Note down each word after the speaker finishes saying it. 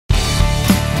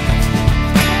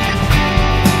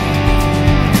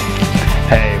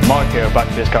Hey, Mark here,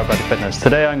 Backspace Chiropractic Fitness.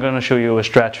 Today I'm going to show you a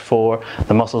stretch for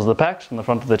the muscles of the pecs in the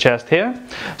front of the chest here.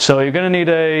 So you're going to need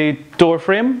a door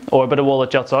frame or a bit of wall that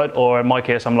juts out, or in my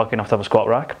case I'm lucky enough to have a squat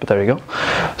rack, but there you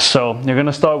go. So you're going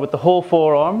to start with the whole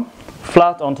forearm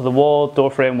flat onto the wall,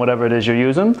 door frame, whatever it is you're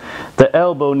using. The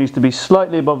elbow needs to be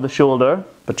slightly above the shoulder,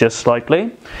 but just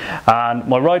slightly. And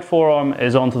my right forearm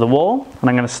is onto the wall, and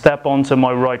I'm going to step onto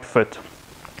my right foot.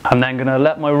 I'm then going to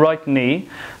let my right knee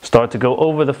start to go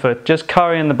over the foot, just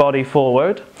carrying the body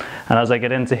forward. And as I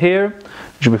get into here,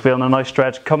 you should be feeling a nice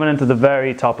stretch coming into the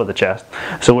very top of the chest.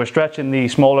 So we're stretching the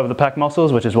smaller of the pec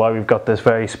muscles, which is why we've got this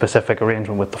very specific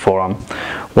arrangement with the forearm.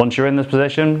 Once you're in this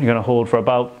position, you're going to hold for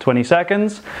about 20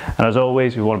 seconds. And as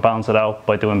always, we want to balance it out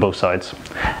by doing both sides.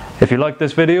 If you like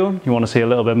this video, you want to see a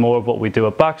little bit more of what we do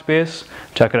at Backspace,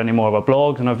 check out any more of our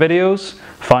blogs and our videos,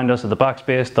 find us at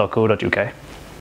thebackspace.co.uk.